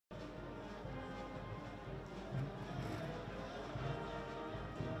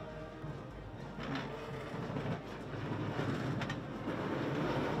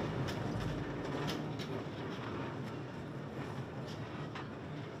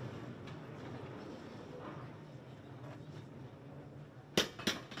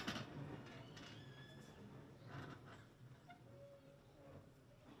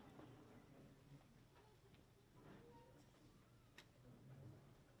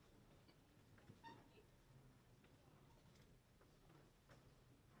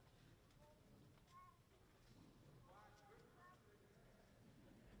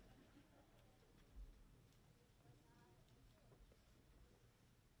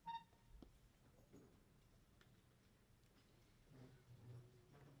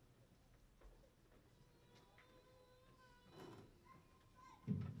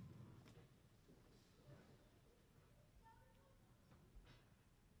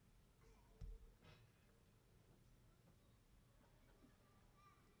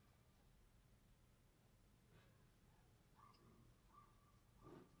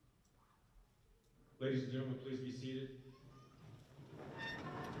Ladies and gentlemen, please be seated.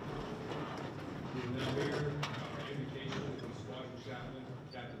 We will now hear our invocation from the Squadron Chaplain,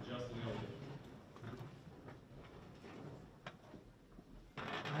 Captain Justin Elliott.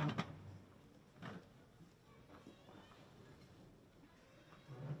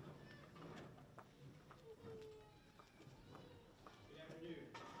 Good afternoon.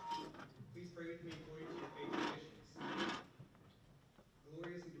 Please pray with me according to your faith traditions.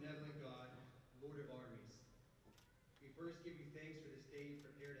 Glorious and benevolent God, Lord of armies, we first give you thanks for this day you've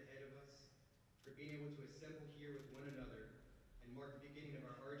prepared ahead of us, for being able to assemble here with one another and mark the beginning of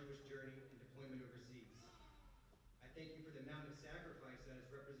our arduous journey and deployment overseas. I thank you for the mountain of sacrifice that is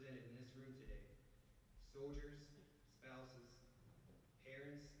represented in this room today. Soldiers, spouses,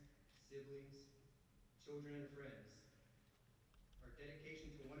 parents, siblings, children, and friends. Our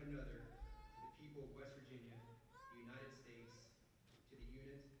dedication to one another, to the people of West Virginia, the United States, to the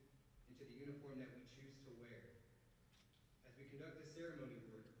unit, and to the uniform that we choose to wear. As we conduct this ceremony,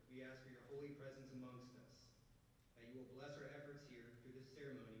 Lord, we ask for your holy presence amongst us, that you will bless our efforts here through this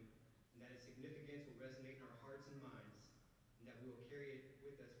ceremony, and that its significance will resonate in our hearts and minds, and that we will carry it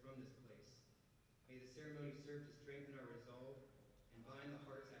with us from this place. May the ceremony serve to strengthen our resolve and bind the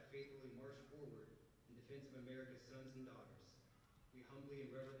hearts that faithfully march forward in defense of America's sons and daughters. We humbly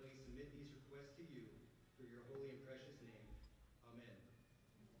and reverently submit these requests to you through your holy and precious name. Amen.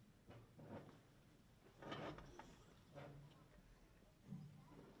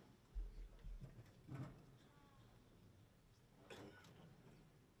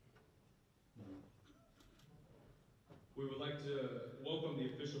 We would like to welcome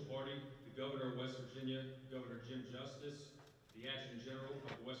the official party, the Governor of West Virginia, Governor Jim Justice, the Adjutant General of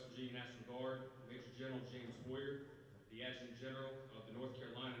the West Virginia National Guard, Major General James Boyer, the Adjutant General of the North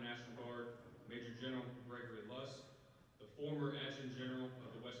Carolina National Guard, Major General Gregory Luss, the former Adjutant General of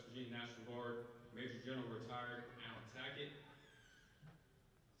the West Virginia National Guard, Major General retired Alan Tackett,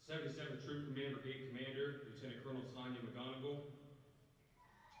 77th Troop Command Brigade Commander, Lieutenant Colonel Tanya McGonigal,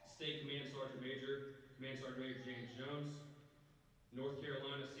 State Command Sergeant Major James Jones, North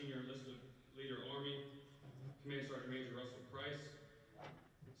Carolina Senior Enlisted Leader Army, Command Sergeant Major Russell Price,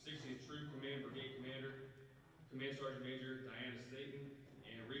 60th Troop Command Brigade Commander, Command Sergeant Major Diana Staten,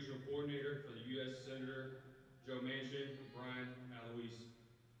 and Regional Coordinator for the U.S. Senator Joe Manchin, Brian Alois.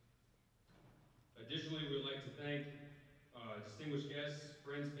 Additionally, we would like to thank distinguished guests,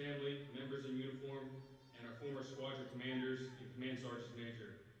 friends, family, members in uniform, and our former squadron commanders and Command Sergeant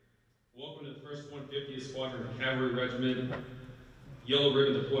Major. Welcome to the first 150th Squadron Cavalry Regiment Yellow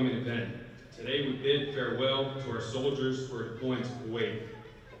Ribbon Deployment event. Today we bid farewell to our soldiers who are deploying to Kuwait.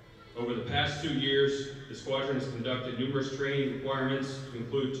 Over the past 2 years, the squadron has conducted numerous training requirements to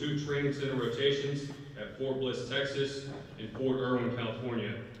include 2 training center rotations at Fort Bliss, Texas, and Fort Irwin,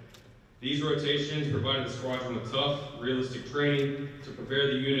 California. These rotations provided the squadron with tough, realistic training to prepare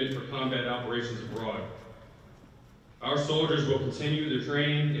the unit for combat operations abroad. Our soldiers will continue their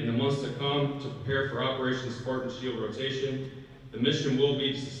training in the months to come to prepare for Operation Spartan Shield rotation. The mission will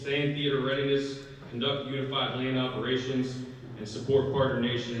be to sustain theater readiness, conduct unified land operations, and support partner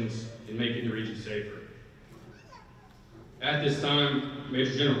nations in making the region safer. At this time,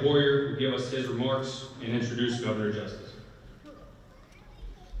 Major General Boyer will give us his remarks and introduce Governor Justice. Before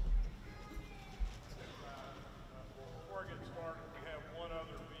I get started, we have one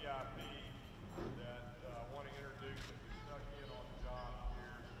other VIP that I want to introduce that we snuck in on the job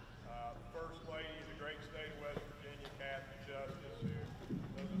here. The First Lady of the great state of West Virginia, Captain Justice, who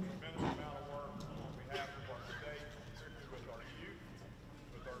does a tremendous amount of work on behalf of our state, particularly with our youth,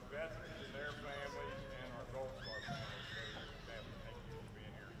 with our veterans and their families, and our Gold Star families. So, thank you for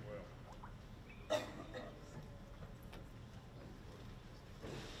being here as well.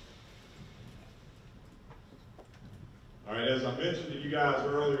 All right, as I mentioned to you guys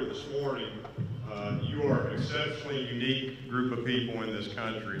earlier this morning, you are an exceptionally unique group of people in this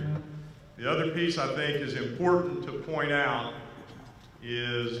country. The other piece I think is important to point out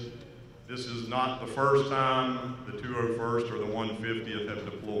is this is not the first time the 201st or the 150th have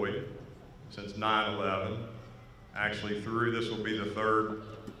deployed since 9/11. Actually, this will be the third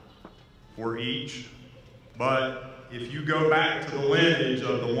for each. But if you go back to the lineage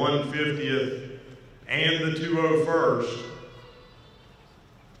of the 150th and the 201st,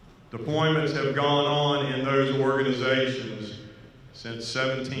 deployments have gone on in those organizations since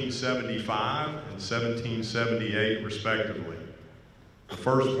 1775 and 1778, respectively. The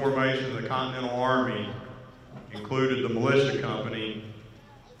first formation of the Continental Army included the militia company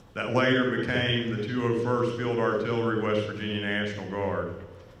that later became the 201st Field Artillery West Virginia National Guard.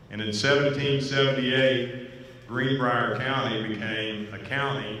 And in 1778, Greenbrier County became a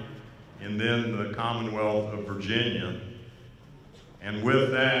county and then the Commonwealth of Virginia. And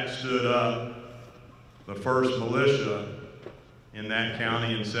with that stood up the first militia in that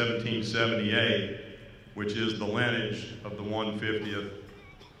county in 1778, which is the lineage of the 150th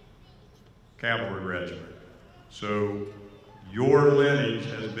Cavalry Regiment. So your lineage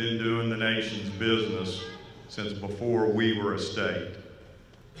has been doing the nation's business since before we were a state.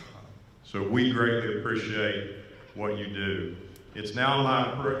 So we greatly appreciate what you do. It's now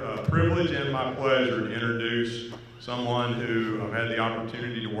my privilege and my pleasure to introduce someone who I've had the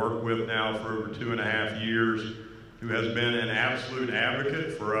opportunity to work with now for over 2.5 years, who has been an absolute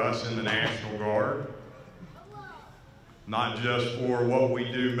advocate for us in the National Guard, not just for what we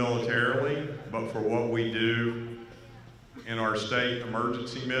do militarily, but for what we do in our state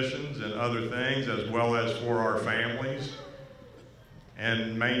emergency missions and other things, as well as for our families,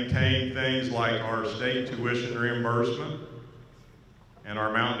 and maintain things like our state tuition reimbursement and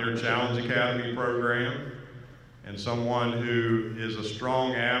our Mountaineer Challenge Academy program, and someone who is a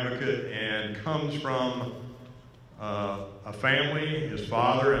strong advocate and comes from a family. His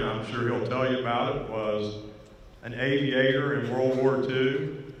father, and I'm sure he'll tell you about it, was an aviator in World War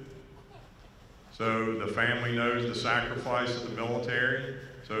II. So the family knows the sacrifice of the military.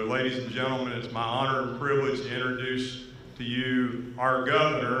 So ladies and gentlemen, it's my honor and privilege to introduce to you our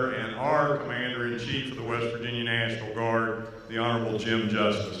governor and our commander-in-chief of the West Virginia National Guard, the Honorable Jim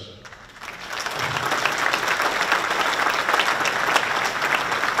Justice.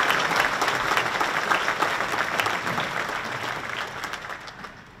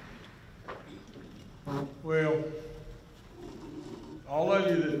 Well, all of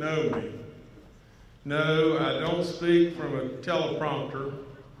you that know me know I don't speak from a teleprompter.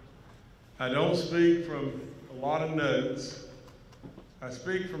 I don't speak from a lot of notes. I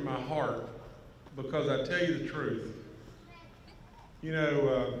speak from my heart because I tell you the truth. You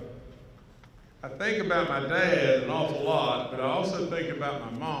know, I think about my dad an awful lot, but I also think about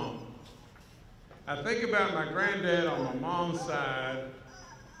my mom. I think about my granddad on my mom's side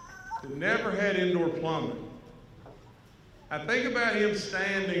that never had indoor plumbing. I think about him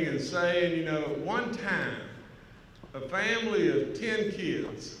standing and saying, you know, at one time, a family of 10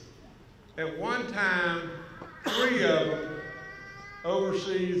 kids, at one time, 3 of them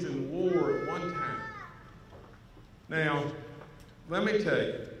overseas in war at one time. Now, let me tell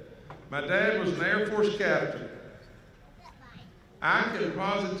you, my dad was an Air Force captain. I can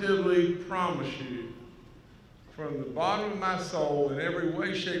positively promise you, from the bottom of my soul, in every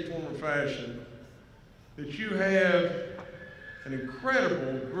way, shape, form, or fashion, that you have an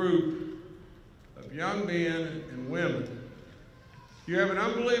incredible group of young men and women. You have an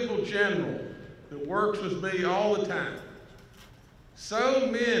unbelievable general that works with me all the time. So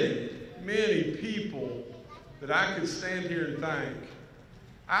many people that I could stand here and thank.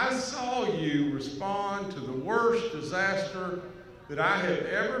 I saw you respond to the worst disaster that I have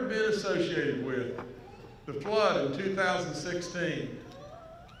ever been associated with, the flood in 2016.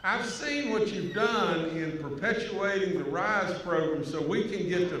 I've seen what you've done in perpetuating the RISE program so we can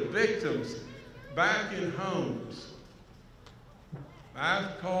get the victims back in homes.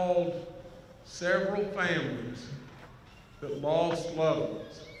 I've called several families that lost loved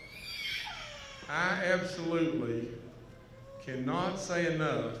ones. I absolutely cannot say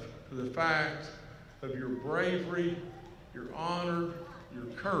enough for the fact of your bravery, your honor, your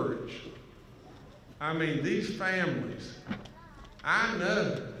courage. I mean, these families, I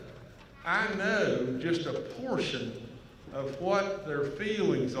know just a portion of what their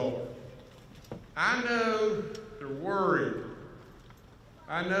feelings are. I know they're worried.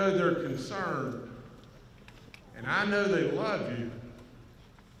 I know they're concerned. And I know they love you,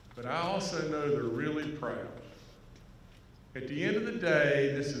 but I also know they're really proud. At the end of the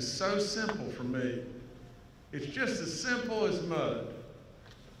day, this is so simple for me. It's just as simple as mud.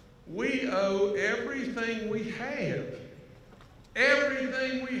 We owe everything we have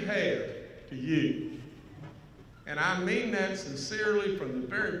to you. And I mean that sincerely from the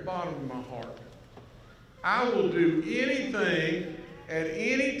very bottom of my heart. I will do anything at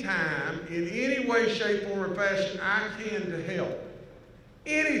any time, in any way, shape, form, or fashion I can to help.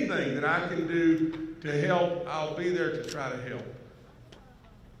 Anything that I can do to help, I'll be there to try to help.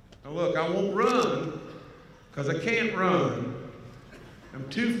 Now look, I won't run because I can't run. I'm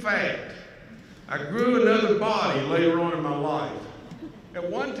too fat. I grew another body later on in my life. At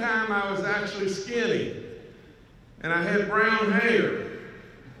one time, I was actually skinny, and I had brown hair.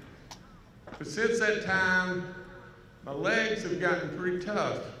 But since that time, my legs have gotten pretty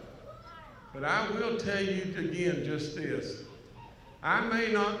tough. But I will tell you again just this. I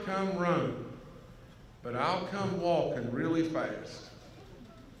may not come running, but I'll come walking really fast.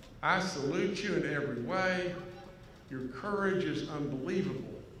 I salute you in every way. Your courage is unbelievable.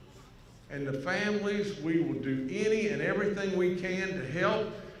 And the families, we will do any and everything we can to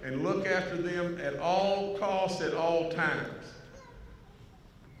help and look after them at all costs, at all times.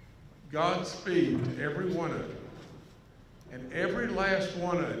 Godspeed to every one of you. And every last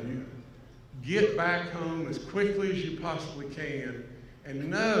one of you, get back home as quickly as you possibly can. And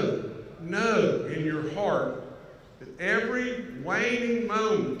know in your heart that every waning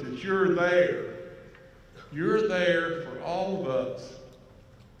moment that you're there for all of us.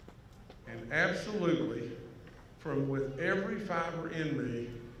 And absolutely, from with every fiber in me,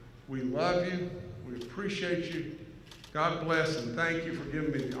 we love you, we appreciate you. God bless and thank you for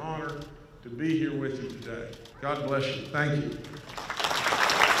giving me the honor to be here with you today. God bless you. Thank you.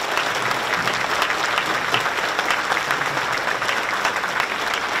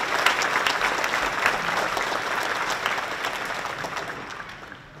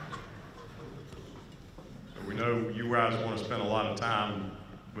 We know you guys want to spend a lot of time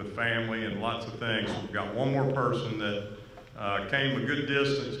with family and lots of things. We've got one more person that came a good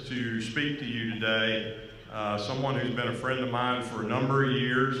distance to speak to you today. Someone who's been a friend of mine for a number of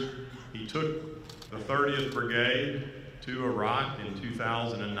years. He took the 30th Brigade to Iraq in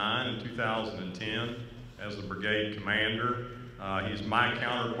 2009 and 2010 as the brigade commander. He's my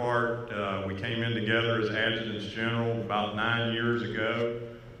counterpart. We came in together as adjutants general about 9 years ago.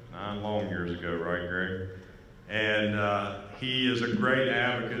 9 long years ago, right, Greg? And he is a great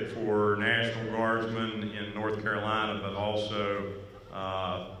advocate for National Guardsmen in North Carolina, but also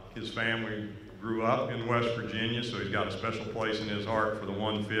his family grew up in West Virginia, so he's got a special place in his heart for the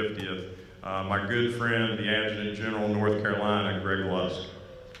 150th. My good friend, the Adjutant General of North Carolina, Greg Lusk.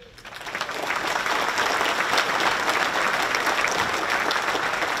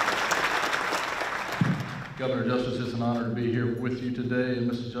 Governor Justice, it's an honor to be here with you today, and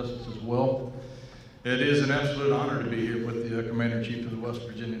Mrs. Justice as well. It is an absolute honor to be here with the Commander-in-Chief of the West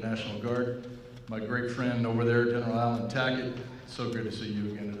Virginia National Guard, My great friend over there, General Alan Tackett. So good to see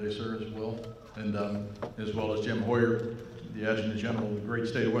you again today, sir, as well. And as well as Jim Hoyer, the Adjutant General of the great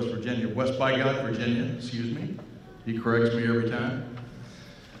state of West Virginia, West by God, Virginia, excuse me. He corrects me every time.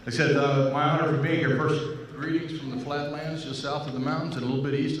 I said, my honor for being here. First, greetings from the flatlands just south of the mountains and a little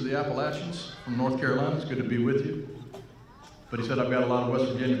bit east of the Appalachians from North Carolina. It's good to be with you. But he said, I've got a lot of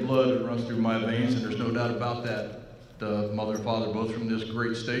West Virginia blood that runs through my veins, and there's no doubt about that. Mother and father both from this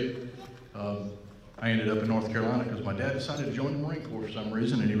great state. I ended up in North Carolina because my dad decided to join the Marine Corps for some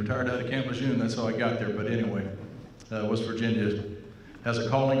reason, and he retired out of Camp Lejeune. That's how I got there. But anyway, West Virginia has a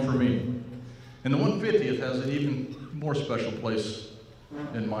calling for me. And the 150th has an even more special place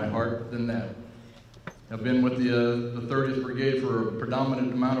in my heart than that. I've been with the 30th Brigade for a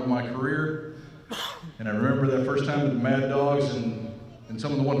predominant amount of my career. And I remember that first time with the Mad Dogs and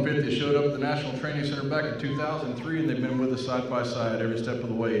some of the 150th showed up at the National Training Center back in 2003, and they've been with us side by side every step of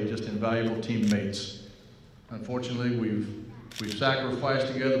the way, just invaluable teammates. Unfortunately, we've sacrificed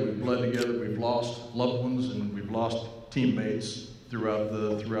together, we've bled together, we've lost loved ones, and we've lost teammates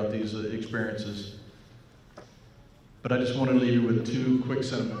throughout these experiences. But I just want to leave you with two quick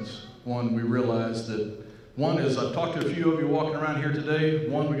sentiments. One, we realize that, one is, I've talked to a few of you walking around here today.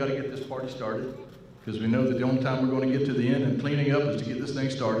 One, we got to get this party started, because we know that the only time we're going to get to the end and cleaning up is to get this thing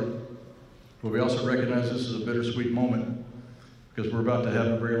started. But we also recognize this is a bittersweet moment, because we're about to have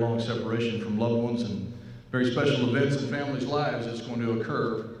a very long separation from loved ones and very special events in families' lives that's going to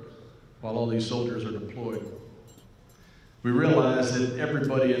occur while all these soldiers are deployed. We realize that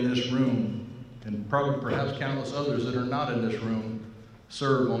everybody in this room, and probably perhaps countless others that are not in this room,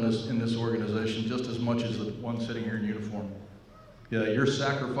 serve in this organization just as much as the one sitting here in uniform. Yeah, your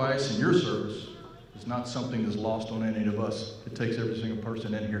sacrifice and your service is not something that's lost on any of us. It takes every single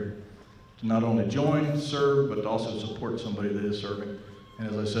person in here to not only join, serve, but to also support somebody that is serving. And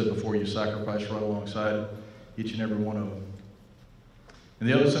as I said before, you sacrifice right alongside each and every one of them. And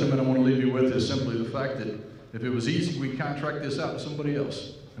the other sentiment I want to leave you with is simply the fact that if it was easy, we'd contract this out to somebody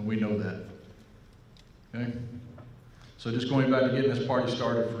else, and we know that. Okay? So just going back to getting this party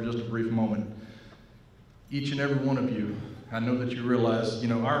started for just a brief moment. Each and every one of you, I know that you realize,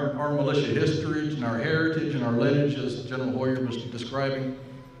 our militia history and our heritage and our lineage, as General Hoyer was describing,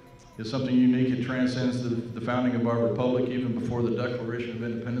 is something unique. It transcends the founding of our republic, even before the Declaration of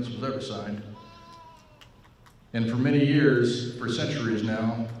Independence was ever signed. And for many years, for centuries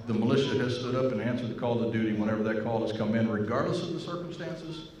now, the militia has stood up and answered the call to duty whenever that call has come in, regardless of the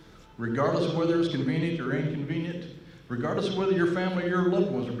circumstances, regardless of whether it's convenient or inconvenient, regardless of whether your family or your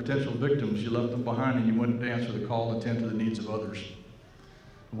loved ones are potential victims. You left them behind and you went to answer the call and tend to the needs of others.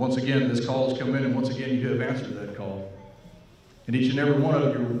 Once again, this call has come in, and once again, you have answered that call. And each and every one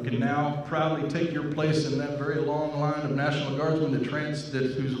of you can now proudly take your place in that very long line of National Guardsmen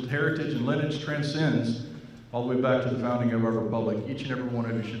whose heritage and lineage transcends all the way back to the founding of our republic. Each and every one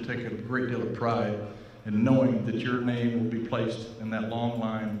of you should take a great deal of pride in knowing that your name will be placed in that long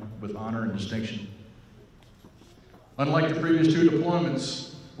line with honor and distinction. Unlike the previous two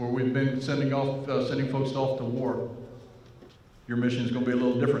deployments where we've been sending folks off to war, your mission is going to be a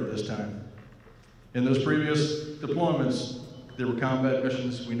little different this time. In those previous deployments, there were combat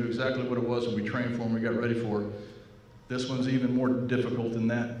missions. We knew exactly what it was, and we trained for them, we got ready for it. This one's even more difficult than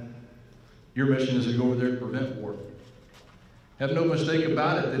that. Your mission is to go over there to prevent war. Have no mistake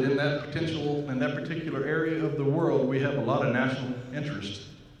about it that in that particular area of the world, we have a lot of national interest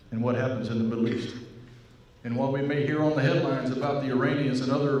in what happens in the Middle East. And while we may hear on the headlines about the Iranians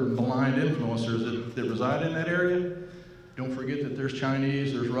and other maligned influencers that reside in that area, don't forget that there's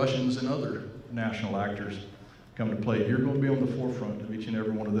Chinese, there's Russians, and other national actors come to play. You're going to be on the forefront of each and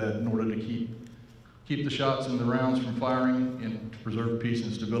every one of that in order to keep the shots and the rounds from firing and to preserve peace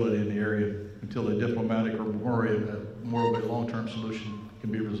and stability in the area until a diplomatic or more of a long-term solution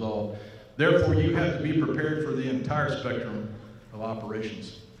can be resolved. Therefore, you have to be prepared for the entire spectrum of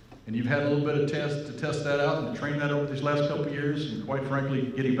operations. And you've had a little bit of to test that out and to train that over these last couple of years. And quite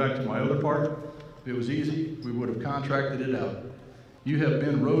frankly, getting back to my other part, if it was easy, we would have contracted it out. You have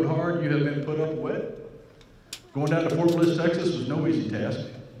been rode hard, you have been put up wet. Going down to Fort Bliss, Texas was no easy task.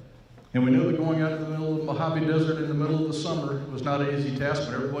 And we know that going out to the middle of the Mojave Desert in the middle of the summer was not an easy task,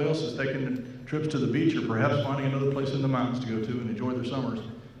 but everybody else is taking trips to the beach or perhaps finding another place in the mountains to go to and enjoy their summers.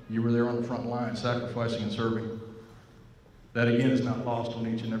 You were there on the front line, sacrificing and serving. That again is not lost on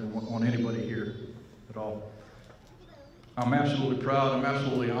each and every one, on anybody here at all. I'm absolutely proud, I'm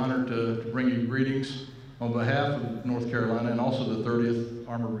absolutely honored to bring you greetings on behalf of North Carolina and also the 30th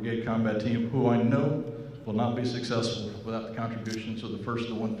Armored Brigade Combat Team, who I know will not be successful without the contributions of the 1st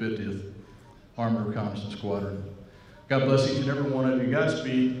to 150th Armored Reconnaissance Squadron. God bless each and every one of you.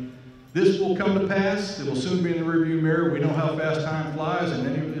 Godspeed. This will come to pass. It will soon be in the rearview mirror. We know how fast time flies, and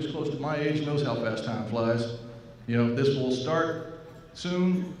anyone who's close to my age knows how fast time flies. You know, this will start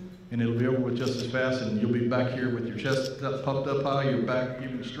soon, and it'll be over with just as fast, and you'll be back here with your chest puffed up high, your back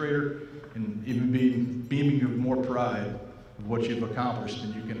even straighter, and even beaming with more pride of what you've accomplished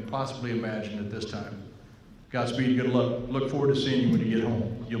than you can possibly imagine at this time. Godspeed, good luck. Look forward to seeing you when you get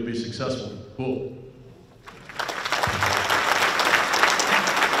home. You'll be successful. Cool.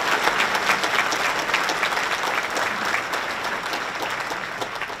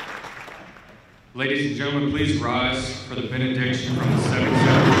 Ladies and gentlemen, please rise for the benediction from the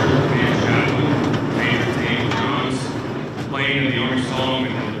 77th Command Chaplain, Major James Johns, playing in the Army Song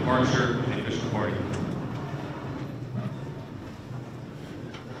and the departure of the official party.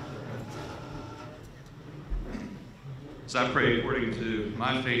 As I pray according to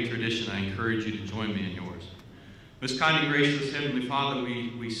my faith tradition, I encourage you to join me in yours. Most kind and gracious Heavenly Father,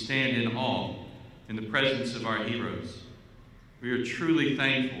 we stand in awe in the presence of our heroes. We are truly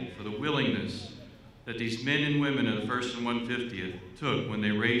thankful for the willingness that these men and women of the 1st and 150th took when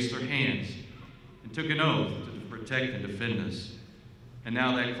they raised their hands and took an oath to protect and defend us. And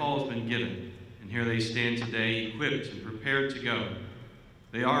now that call has been given, and here they stand today equipped and prepared to go.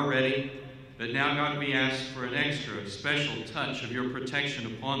 They are ready, but now, God, we ask for an extra special touch of your protection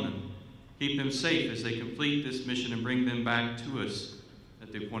upon them. Keep them safe as they complete this mission and bring them back to us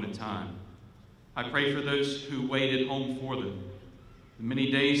at the appointed time. I pray for those who wait at home for them. The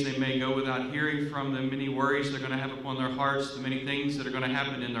many days they may go without hearing from them, many worries they're going to have upon their hearts, the many things that are going to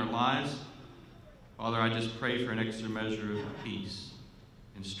happen in their lives. Father, I just pray for an extra measure of peace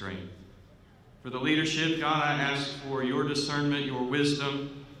and strength. For the leadership, God, I ask for your discernment, your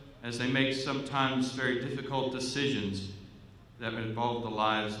wisdom, as they make sometimes very difficult decisions that involve the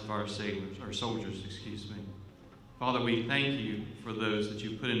lives of our soldiers. Father, we thank you for those that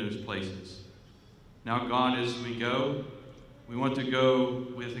you put in those places. Now, God, as we go, we want to go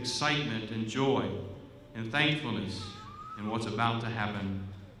with excitement and joy and thankfulness in what's about to happen,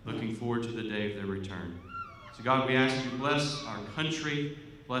 looking forward to the day of their return. So, God, we ask you to bless our country,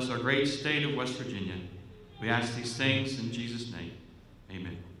 bless our great state of West Virginia. We ask these things in Jesus' name.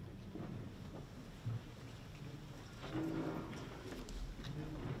 Amen.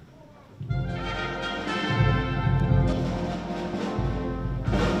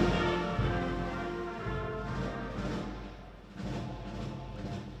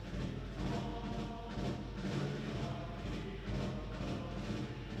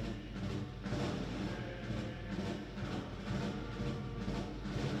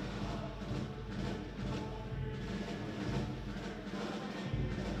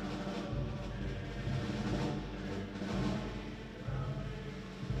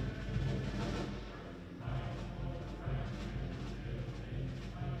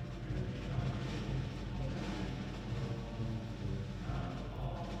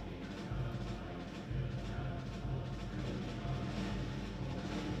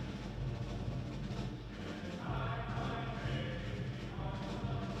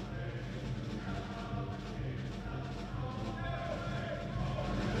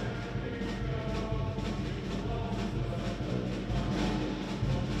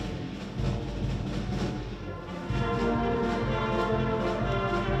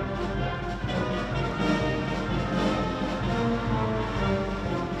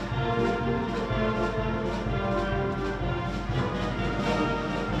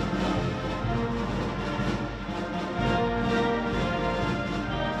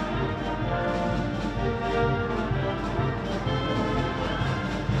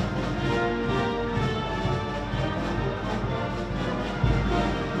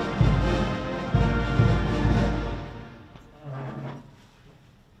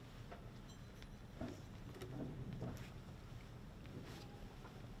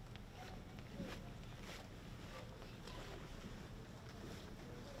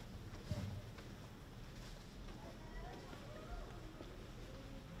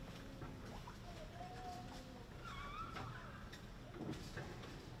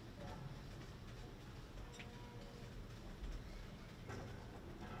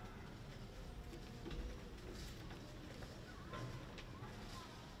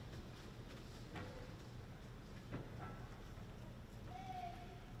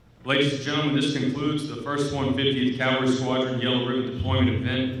 Ladies and gentlemen, this concludes the first 150th Cavalry Squadron Yellow Ribbon Deployment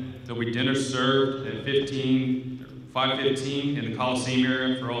event. There'll be dinner served at 5:15 in the Coliseum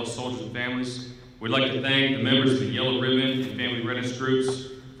area for all the soldiers and families. We'd like to thank the members of the Yellow Ribbon and Family Readiness Groups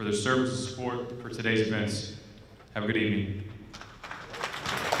for their service and support for today's events. Have a good evening.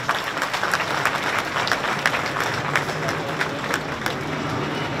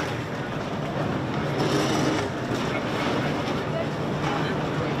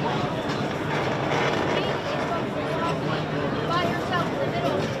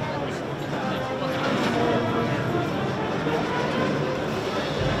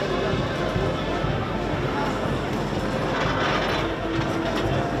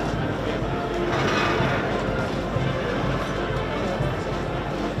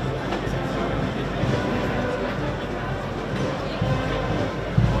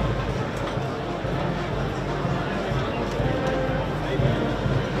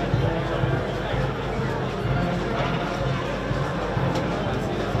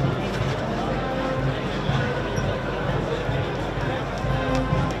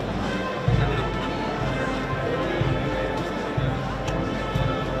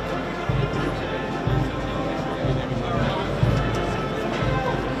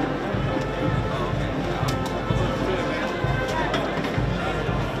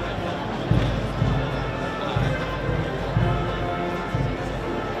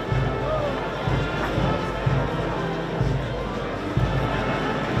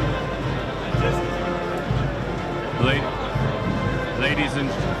 Ladies and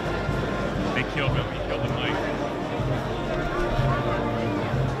they killed him. He killed the mic.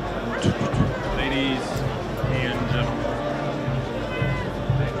 Ladies and gentlemen.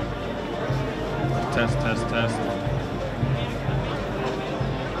 Test, test, test.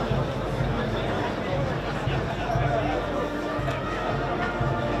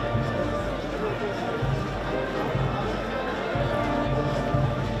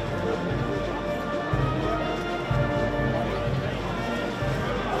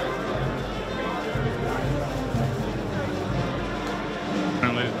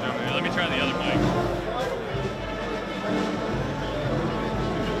 Let me try the other mic.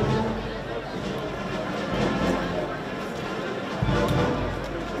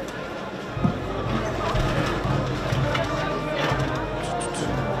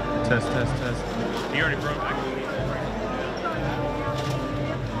 Test, test, test. He already broke it.